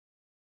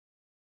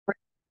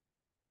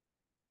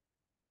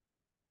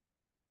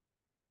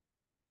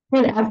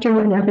Good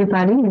afternoon,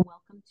 everybody, and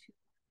welcome to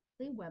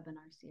the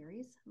webinar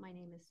series. My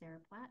name is Sarah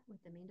Platt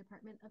with the Maine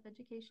Department of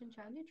Education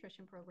Child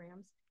Nutrition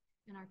Programs,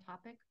 and our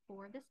topic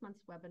for this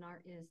month's webinar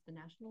is the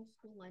National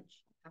School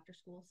Lunch After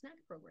School Snack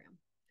Program.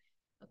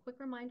 A quick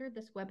reminder,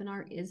 this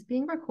webinar is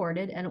being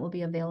recorded and it will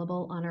be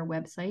available on our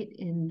website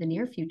in the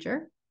near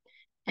future.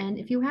 And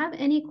if you have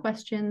any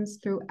questions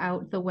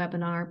throughout the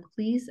webinar,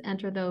 please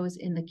enter those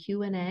in the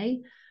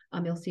Q&A.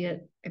 You'll see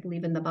it, I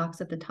believe, in the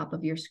box at the top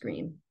of your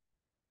screen.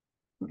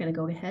 We're going to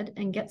go ahead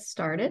and get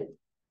started.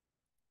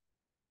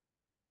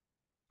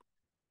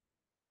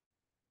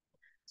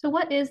 So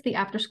what is the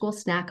After School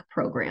Snack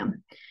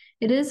Program?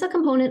 It is a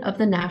component of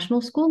the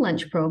National School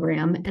Lunch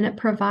Program, and it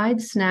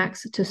provides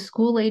snacks to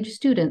school-age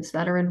students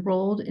that are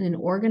enrolled in an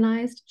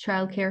organized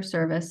childcare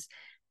service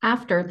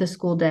after the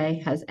school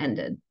day has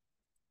ended.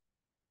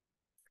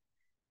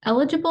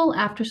 Eligible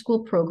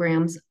after-school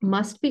programs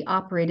must be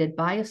operated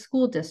by a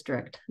school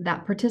district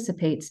that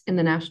participates in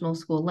the National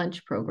School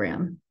Lunch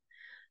Program.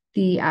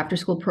 The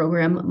after-school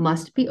program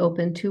must be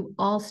open to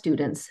all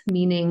students,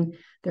 meaning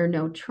there are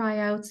no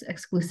tryouts,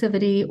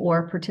 exclusivity,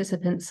 or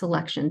participant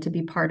selection to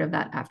be part of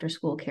that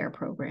after-school care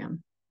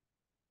program.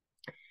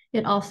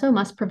 It also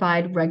must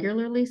provide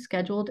regularly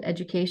scheduled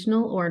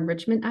educational or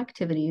enrichment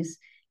activities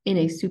in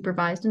a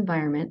supervised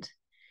environment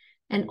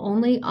and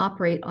only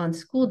operate on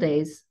school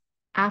days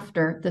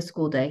after the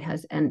school day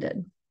has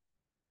ended.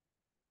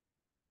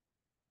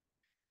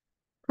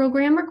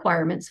 Program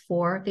requirements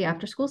for the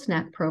after-school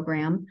snack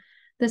program.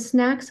 The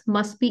snacks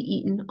must be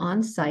eaten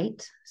on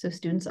site, so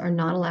students are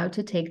not allowed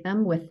to take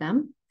them with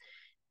them.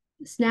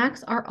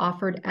 Snacks are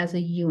offered as a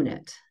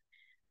unit.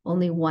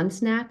 Only one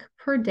snack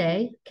per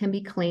day can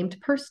be claimed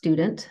per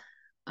student.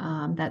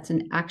 That's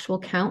an actual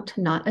count,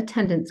 not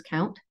attendance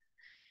count.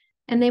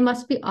 And they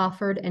must be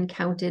offered and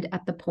counted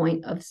at the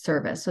point of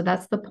service. So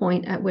that's the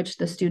point at which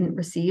the student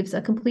receives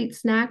a complete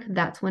snack.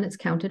 That's when it's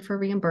counted for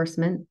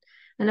reimbursement.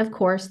 And of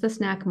course, the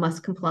snack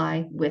must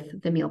comply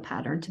with the meal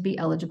pattern to be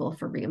eligible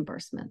for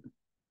reimbursement.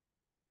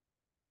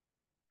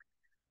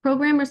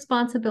 Program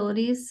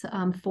responsibilities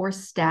for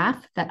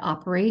staff that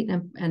operate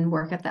and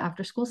work at the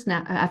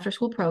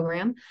after-school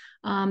program.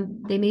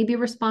 They may be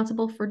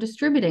responsible for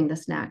distributing the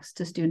snacks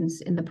to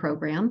students in the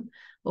program,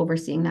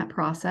 overseeing that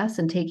process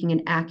and taking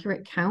an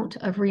accurate count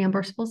of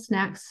reimbursable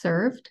snacks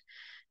served.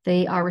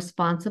 They are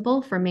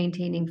responsible for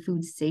maintaining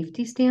food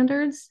safety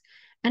standards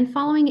and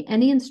following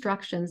any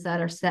instructions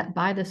that are set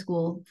by the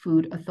school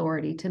food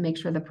authority to make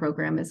sure the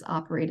program is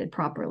operated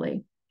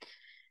properly.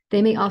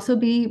 They may also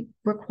be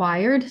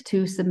required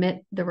to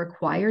submit the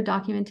required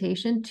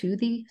documentation to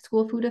the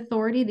school food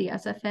authority, the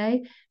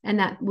SFA, and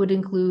that would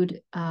include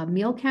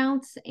meal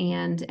counts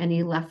and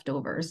any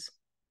leftovers.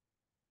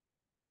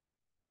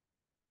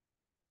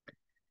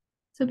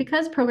 So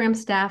because program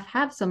staff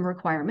have some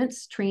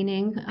requirements,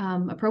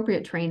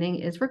 appropriate training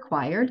is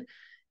required.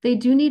 They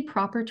do need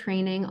proper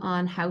training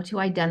on how to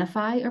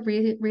identify a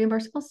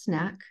reimbursable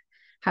snack,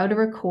 how to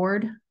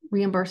record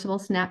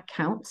reimbursable snack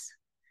counts,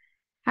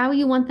 how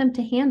you want them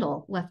to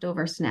handle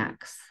leftover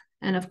snacks,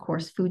 and of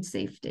course, food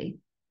safety.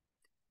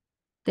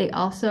 They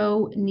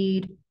also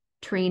need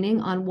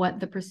training on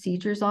what the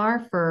procedures are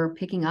for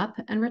picking up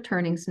and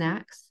returning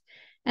snacks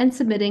and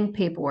submitting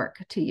paperwork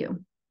to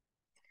you.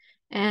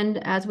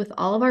 And as with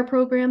all of our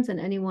programs and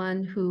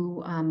anyone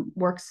who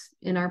works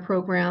in our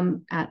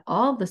program at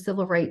all, the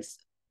civil rights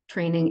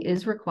training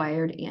is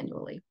required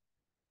annually.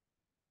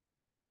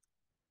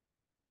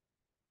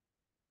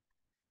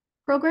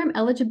 Program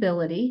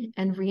eligibility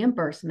and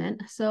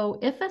reimbursement. So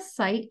if a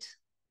site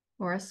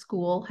or a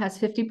school has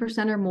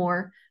 50% or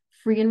more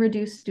free and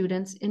reduced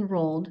students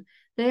enrolled,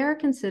 they are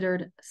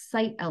considered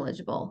site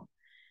eligible.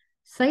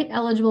 Site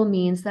eligible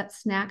means that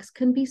snacks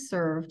can be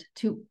served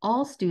to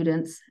all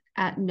students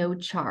at no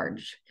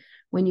charge.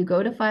 When you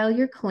go to file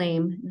your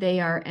claim,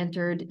 they are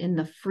entered in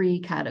the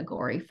free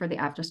category for the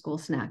after-school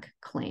snack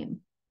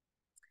claim.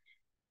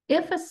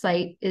 If a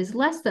site is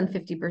less than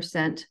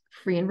 50%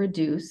 free and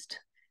reduced,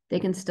 they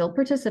can still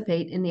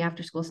participate in the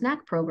after-school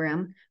snack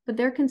program, but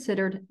they're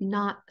considered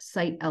not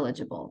site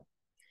eligible.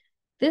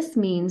 This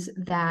means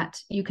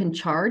that you can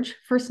charge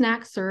for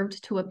snacks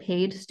served to a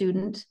paid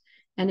student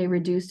and a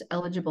reduced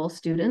eligible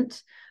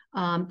student.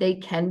 They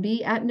can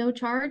be at no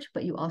charge,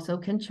 but you also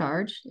can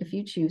charge if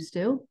you choose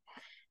to.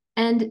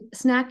 And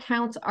snack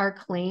counts are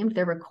claimed,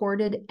 they're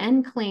recorded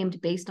and claimed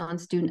based on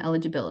student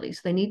eligibility.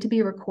 So they need to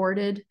be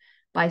recorded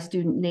by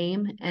student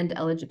name and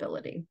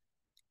eligibility.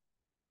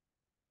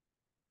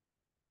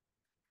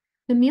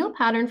 The meal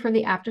pattern for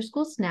the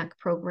after-school snack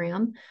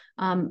program,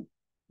 a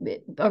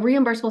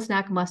reimbursable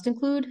snack must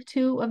include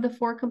 2 of the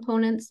 4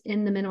 components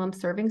in the minimum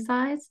serving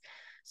size.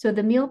 So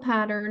the meal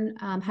pattern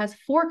has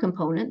 4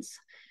 components.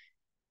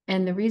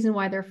 And the reason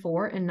why they're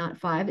 4 and not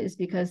 5 is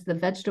because the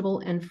vegetable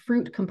and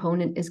fruit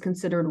component is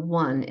considered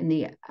 1 in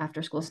the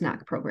after-school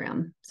snack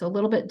program. So a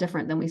little bit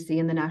different than we see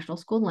in the National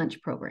School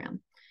Lunch Program.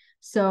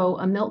 So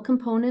a milk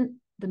component,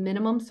 the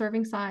minimum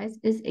serving size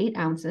is 8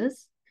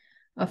 ounces.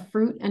 A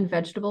fruit and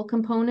vegetable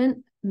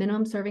component,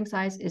 minimum serving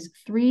size is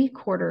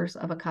 3/4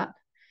 of a cup.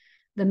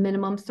 The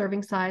minimum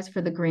serving size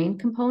for the grain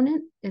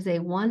component is a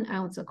 1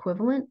 ounce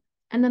equivalent,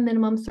 and the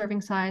minimum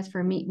serving size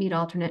for meat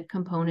alternate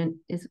component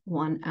is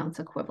 1 ounce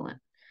equivalent.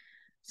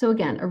 So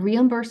again, a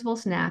reimbursable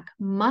snack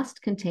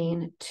must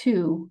contain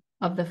 2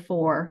 of the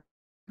 4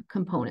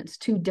 components,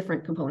 2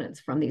 different components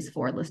from these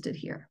 4 listed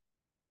here.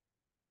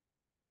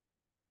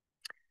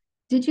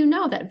 Did you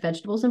know that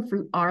vegetables and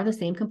fruit are the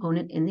same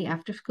component in the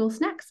after-school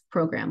snacks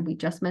program? We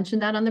just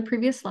mentioned that on the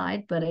previous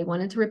slide, but I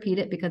wanted to repeat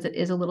it because it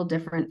is a little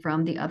different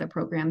from the other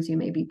programs you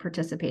may be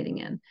participating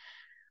in.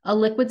 A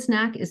liquid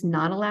snack is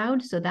not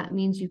allowed, so that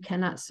means you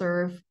cannot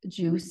serve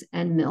juice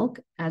and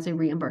milk as a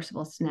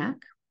reimbursable snack.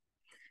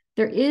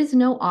 There is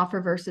no offer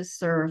versus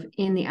serve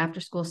in the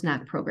after-school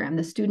snack program.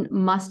 The student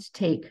must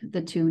take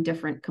the 2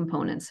 different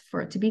components for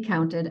it to be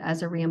counted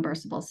as a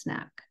reimbursable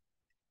snack.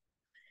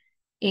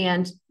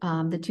 And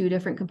the 2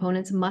 different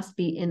components must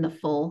be in the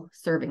full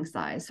serving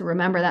size. So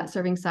remember that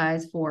serving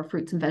size for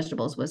fruits and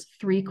vegetables was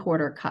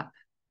 3/4 cup.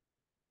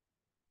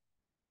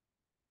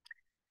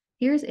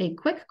 Here's a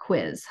quick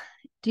quiz.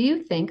 Do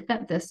you think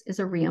that this is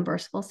a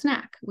reimbursable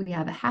snack? We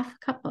have a 1/2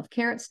 cup of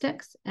carrot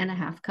sticks and a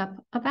 1/2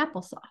 cup of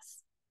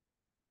applesauce.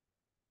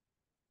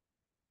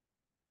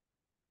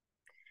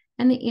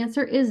 And the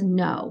answer is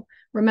no.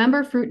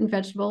 Remember, fruit and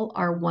vegetable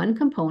are 1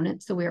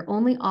 component, so we are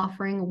only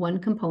offering 1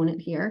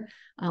 component here.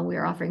 We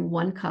are offering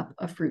 1 cup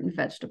of fruit and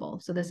vegetable.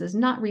 So this is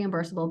not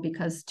reimbursable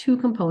because 2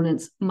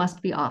 components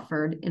must be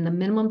offered in the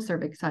minimum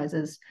serving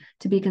sizes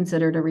to be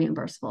considered a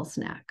reimbursable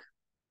snack.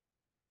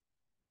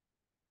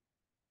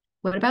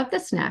 What about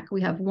this snack?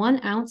 We have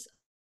 1 ounce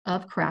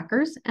of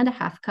crackers and a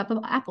 1/2 cup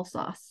of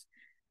applesauce.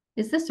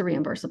 Is this a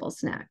reimbursable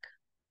snack?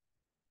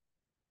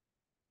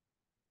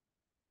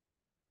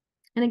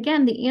 And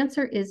again, the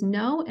answer is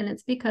no, and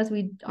it's because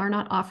we are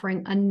not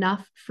offering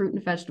enough fruit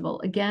and vegetable.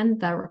 Again,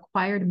 the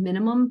required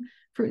minimum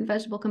fruit and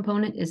vegetable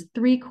component is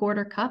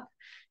 3/4 cup,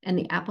 and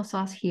the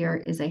applesauce here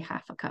is a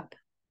 1/2 cup.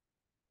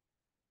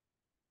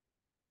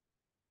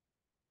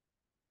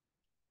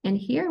 And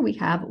here we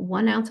have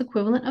 1 ounce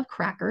equivalent of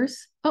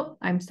crackers. Oh,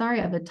 I'm sorry,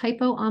 I have a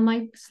typo on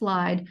my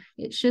slide.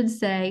 It should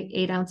say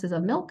 8 ounces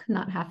of milk,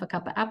 not 1/2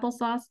 cup of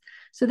applesauce.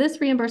 So this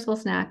reimbursable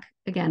snack,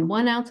 again,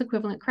 1 ounce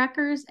equivalent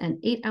crackers and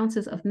 8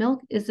 ounces of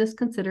milk. Is this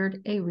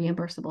considered a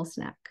reimbursable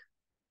snack?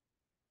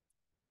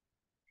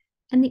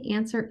 And the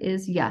answer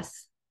is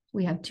yes.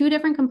 We have 2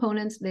 different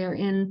components. They're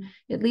in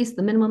at least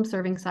the minimum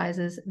serving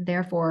sizes.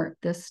 Therefore,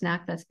 this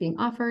snack that's being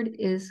offered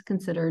is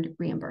considered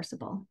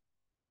reimbursable.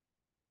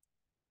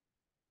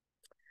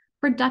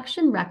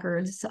 Production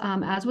records,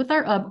 as with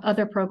our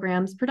other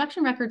programs,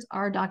 production records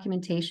are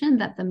documentation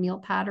that the meal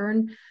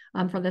pattern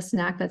for the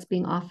snack that's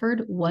being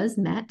offered was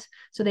met.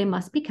 So they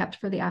must be kept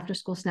for the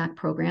after-school snack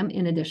program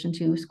in addition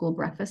to school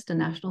breakfast and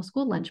national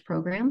school lunch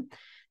program.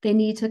 They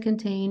need to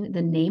contain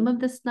the name of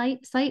the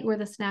site where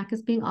the snack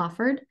is being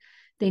offered.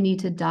 They need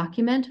to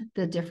document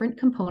the different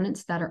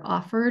components that are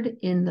offered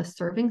in the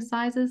serving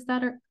sizes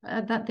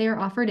that they are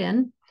offered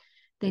in.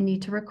 They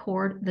need to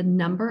record the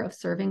number of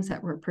servings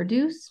that were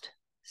produced,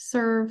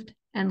 served,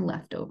 and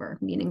leftover,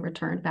 meaning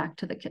returned back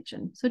to the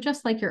kitchen. So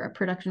just like your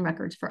production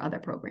records for other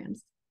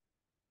programs.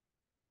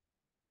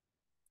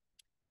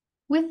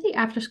 With the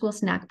after-school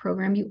snack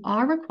program, you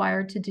are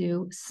required to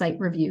do site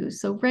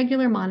reviews. So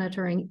regular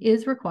monitoring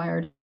is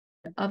required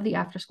of the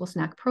after-school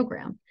snack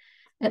program.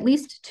 At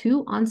least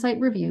 2 on-site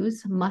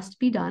reviews must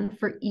be done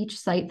for each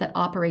site that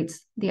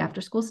operates the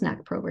after-school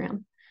snack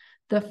program.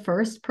 The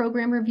first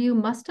program review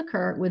must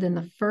occur within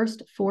the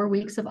first 4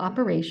 weeks of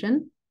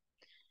operation.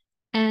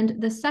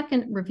 And the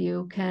second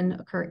review can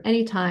occur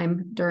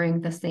anytime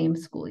during the same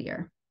school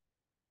year.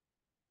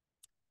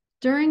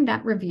 During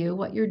that review,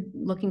 what you're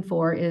looking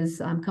for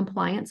is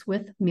compliance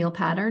with meal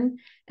pattern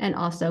and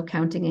also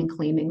counting and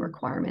claiming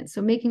requirements.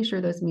 So making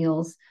sure those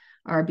meals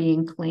are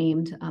being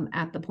claimed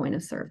at the point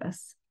of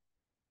service.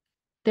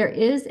 There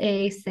is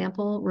a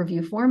sample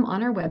review form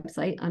on our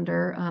website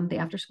under the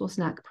after-school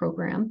snack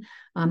program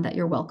that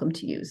you're welcome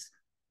to use.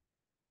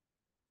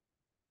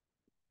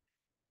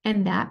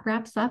 And that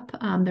wraps up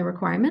the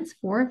requirements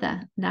for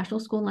the National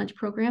School Lunch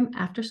Program,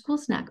 After School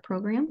Snack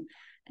Program.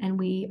 And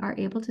we are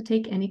able to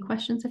take any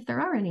questions if there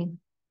are any.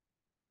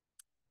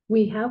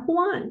 We have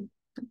one.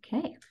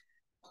 Okay.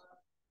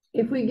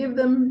 If we give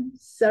them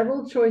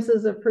several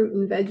choices of fruit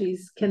and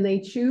veggies, can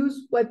they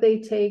choose what they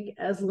take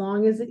as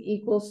long as it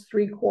equals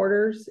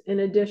 3/4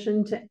 in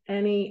addition to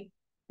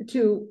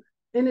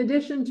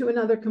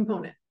another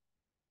component?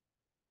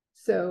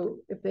 So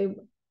if they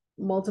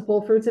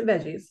multiple fruits and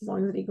veggies, as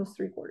long as it equals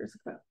 3/4 of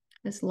a cup.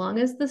 As long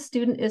as the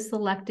student is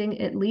selecting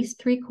at least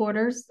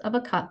 3/4 of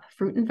a cup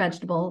fruit and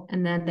vegetable,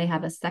 and then they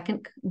have a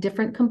second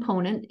different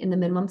component in the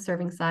minimum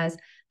serving size,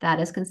 that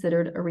is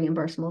considered a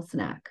reimbursable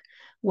snack.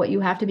 What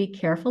you have to be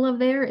careful of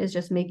there is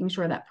just making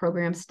sure that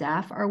program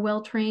staff are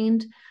well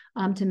trained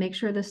to make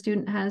sure the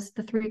student has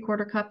the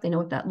 3/4 cup, they know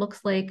what that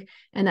looks like,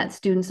 and that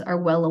students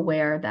are well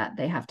aware that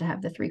they have to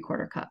have the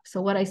 3/4 cup.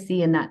 So what I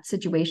see in that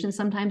situation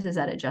sometimes is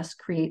that it just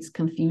creates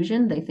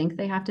confusion. They think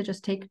they have to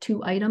just take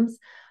 2 items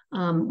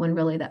when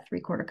really that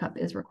 3/4 cup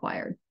is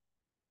required.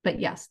 But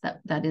yes,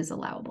 that is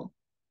allowable.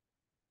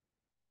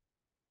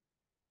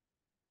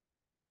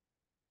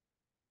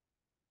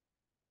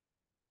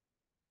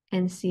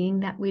 And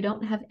seeing that we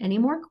don't have any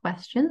more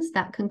questions,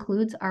 that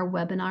concludes our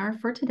webinar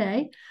for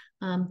today.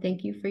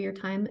 Thank you for your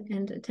time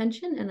and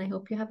attention, and I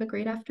hope you have a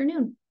great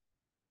afternoon.